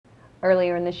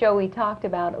Earlier in the show, we talked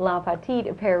about La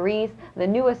Petite Paris, the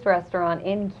newest restaurant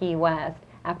in Key West.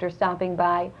 After stopping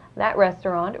by that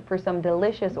restaurant for some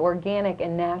delicious organic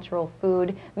and natural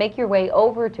food, make your way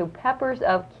over to Peppers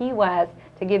of Key West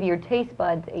to give your taste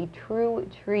buds a true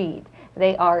treat.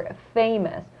 They are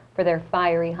famous for their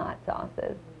fiery hot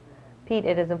sauces. Pete,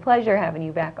 it is a pleasure having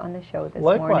you back on the show this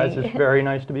morning. Likewise, it's very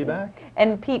nice to be back.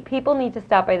 And Pete, people need to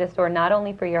stop by the store not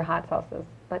only for your hot sauces,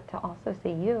 but to also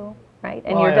see you, right?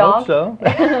 And well, your I dog. hope so.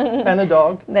 And the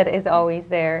dog. That is always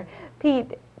there.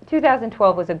 Pete,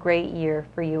 2012 was a great year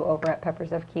for you over at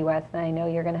Peppers of Key West, and I know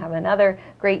you're going to have another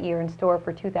great year in store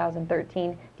for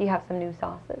 2013. Do you have some new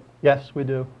sauces? Yes, we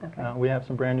do. Okay. We have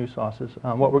some brand new sauces.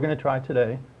 What we're going to try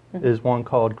today is one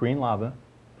called Green Lava,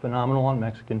 phenomenal on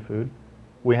Mexican food.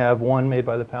 We have one made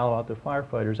by the Palo Alto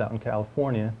firefighters out in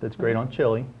California that's great on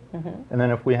chili. And then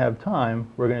if we have time,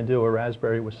 we're going to do a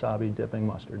raspberry wasabi dipping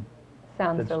mustard.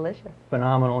 Sounds delicious.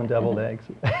 Phenomenal in deviled eggs.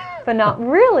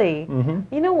 Really?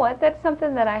 You know what? That's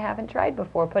something that I haven't tried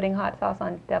before, putting hot sauce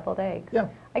on deviled eggs. Yeah.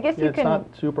 I guess you It's can. not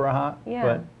super hot, Yeah.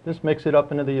 but just mix it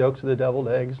up into the yolks of the deviled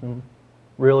eggs and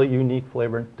really unique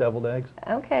flavored deviled eggs.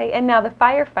 Okay, and now the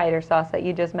firefighter sauce that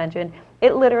you just mentioned,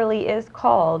 it literally is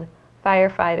called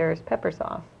Firefighter's Pepper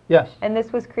Sauce. Yes. And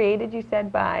this was created, you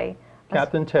said, by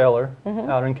Captain Taylor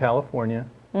out in California.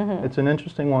 It's an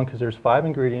interesting one because there's 5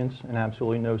 ingredients and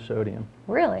absolutely no sodium.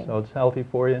 Really? So it's healthy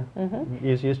for you.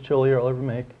 Easiest chili you'll ever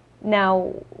make.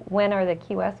 Now, when are the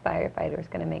Key West firefighters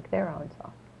going to make their own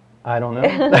sauce? I don't know.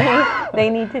 They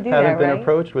need to do that, Haven't been right?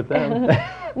 approached with them.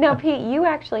 Now, Pete, you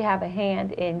actually have a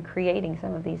hand in creating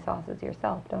some of these sauces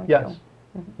yourself, don't Yes.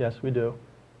 you? Yes, we do.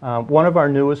 One of our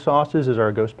newest sauces is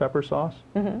our ghost pepper sauce.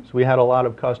 So we had a lot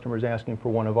of customers asking for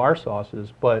one of our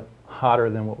sauces, but hotter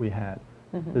than what we had.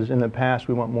 Because in the past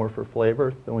we went more for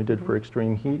flavor than we did for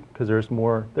extreme heat, because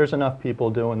there's enough people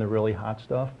doing the really hot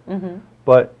stuff.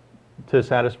 But to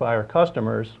satisfy our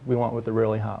customers, we went with the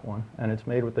really hot one, and it's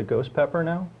made with the ghost pepper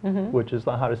now, which is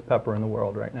the hottest pepper in the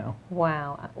world right now.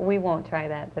 Wow, we won't try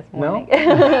that this morning.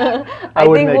 No? I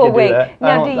wouldn't think make we'll you wait. do that.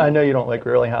 Now, I know you don't like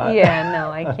really hot. Yeah, no,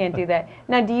 I can't do that.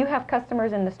 Now, do you have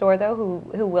customers in the store though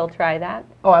who will try that?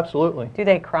 Oh, absolutely. Do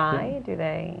they cry? Do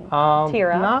they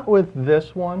tear up? Not with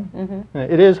this one.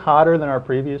 It is hotter than our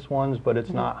previous ones, but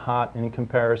it's not hot in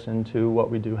comparison to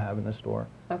what we do have in the store.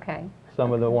 Okay.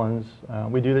 Some of the ones,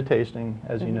 we do the tasting,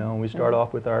 as you know, and we start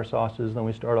off with our sauces, then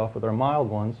we start off with our mild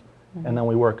ones, and then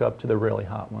we work up to the really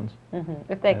hot ones.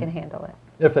 If they can handle it.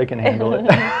 If they can handle it.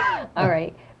 All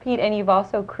right. Pete, and you've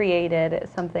also created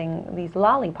these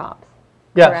lollipops,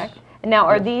 Yes. correct? Now,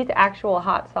 are these actual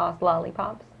hot sauce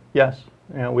lollipops? Yes.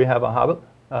 We have a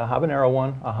habanero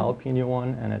one, a jalapeno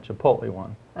one, and a chipotle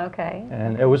one. Okay.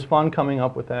 And it was fun coming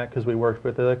up with that because we worked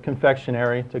with a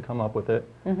confectionery to come up with it.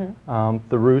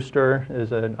 The Rooster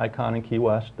is an icon in Key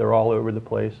West. They're all over the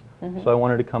place. So I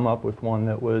wanted to come up with one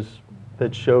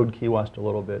that showed Key West a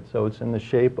little bit. So it's in the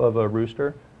shape of a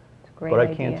rooster. Great But I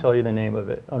idea. can't tell you the name of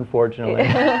it, unfortunately.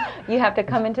 You have to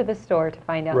come into the store to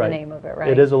find out the name of it, right?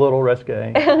 It is a little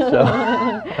risque.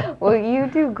 So. Well, you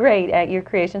do great at your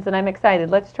creations, and I'm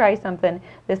excited. Let's try something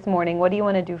this morning. What do you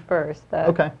want to do first?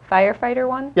 The firefighter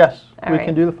one? Yes, All we right.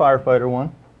 can do the firefighter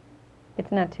one.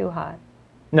 It's not too hot.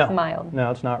 No. It's mild. No,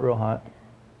 it's not real hot.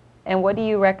 And what do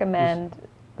you recommend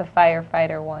the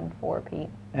firefighter one for, Pete?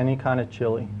 Any kind of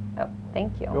chili. Oh,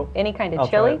 thank you. Cool. Any kind of I'll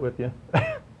chili? try it with you.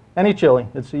 Any chili.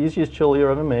 It's the easiest chili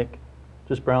you'll ever make.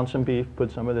 Just brown some beef,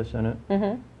 put some of this in it,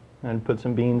 and put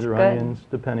some beans or onions,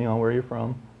 depending on where you're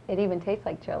from. It even tastes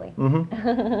like chili. I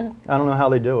don't know how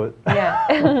they do it.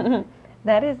 Yeah.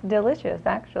 That is delicious,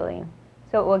 actually.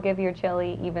 So it will give your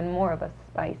chili even more of a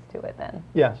spice to it then.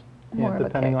 Yes, More of a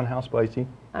depending kick. on how spicy.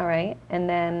 All right, and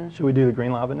then, Should we do the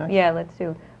green lava next? yeah, let's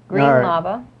do green All right.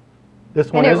 lava.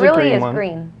 This one And it is really a green is one.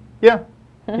 green. Yeah,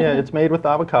 yeah, it's made with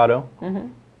avocado.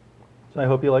 So I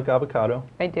hope you like avocado.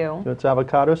 I do. So it's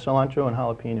avocado, cilantro, and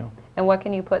jalapeno. And what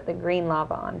can you put the green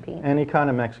lava on, Pete? Any kind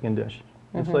of Mexican dish.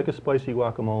 It's like a spicy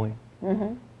guacamole.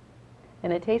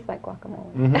 And it tastes like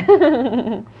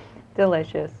guacamole.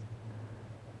 Delicious.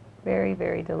 Very,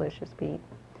 very delicious, Pete.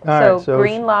 All right, So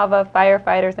green lava,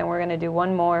 firefighters, and we're going to do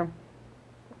one more.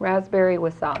 Raspberry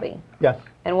wasabi. Yes.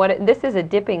 And this is a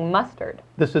dipping mustard.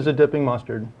 This is a dipping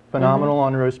mustard. Phenomenal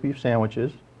on roast beef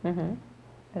sandwiches. I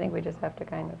think we just have to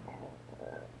kind of,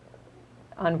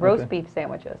 on roast beef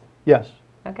sandwiches. Yes.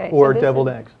 Okay. so Or this deviled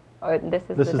is- eggs. Oh, this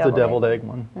is This the is deviled the deviled egg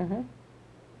one.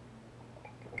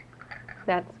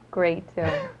 That's great too.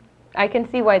 I can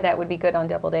see why that would be good on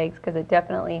deviled eggs because it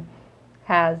definitely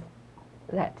has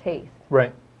that taste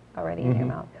Right. already in your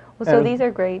mouth. Well, so And- these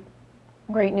are great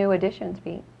new additions,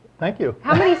 Pete. Thank you.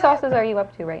 How many sauces are you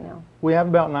up to right now? We have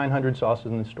about 900 sauces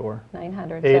in the store.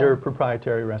 900. 8 so- are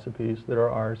proprietary recipes that are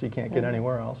ours. You can't get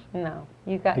anywhere else. No,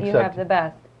 you have Except- the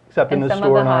best. Except in And the some of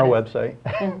store the and on our hottest.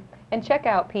 website. And check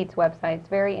out Pete's website. It's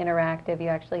very interactive. You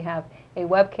actually have a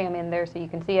webcam in there so you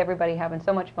can see everybody having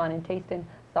so much fun and tasting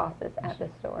sauces at the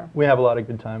store. We have a lot of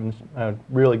good time,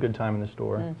 really good time in the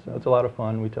store. So it's a lot of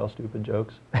fun. We tell stupid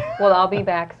jokes. Well, I'll be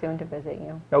back soon to visit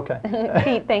you. Okay.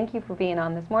 Pete, thank you for being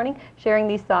on this morning, sharing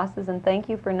these sauces, and thank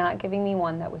you for not giving me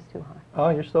one that was too hot. Oh,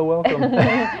 you're so welcome.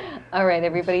 All right,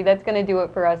 everybody, that's going to do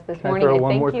it for us this Can I morning. throw and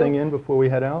one thank more you. thing in before we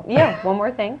head out? Yeah, one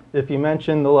more thing. If you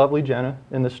mention the lovely Jenna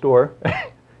in the store,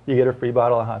 you get a free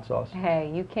bottle of hot sauce.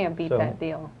 Hey, you can't beat So- that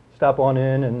deal. Stop on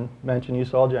in and mention you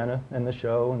saw Jenna in the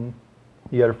show, and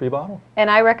you get a free bottle. And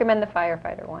I recommend the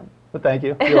firefighter one. But thank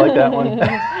you. You like that one?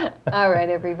 All right,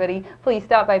 everybody. Please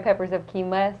stop by Peppers of Key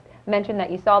West. Mention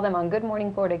that you saw them on Good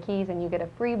Morning Florida Keys, and you get a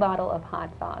free bottle of hot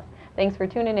sauce. Thanks for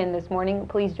tuning in this morning.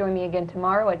 Please join me again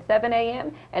tomorrow at 7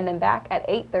 a.m. and then back at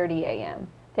 8:30 a.m.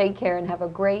 Take care and have a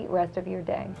great rest of your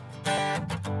day.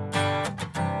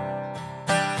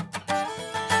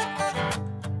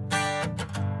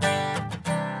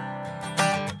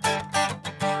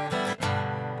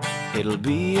 It'll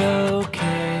be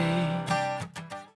okay.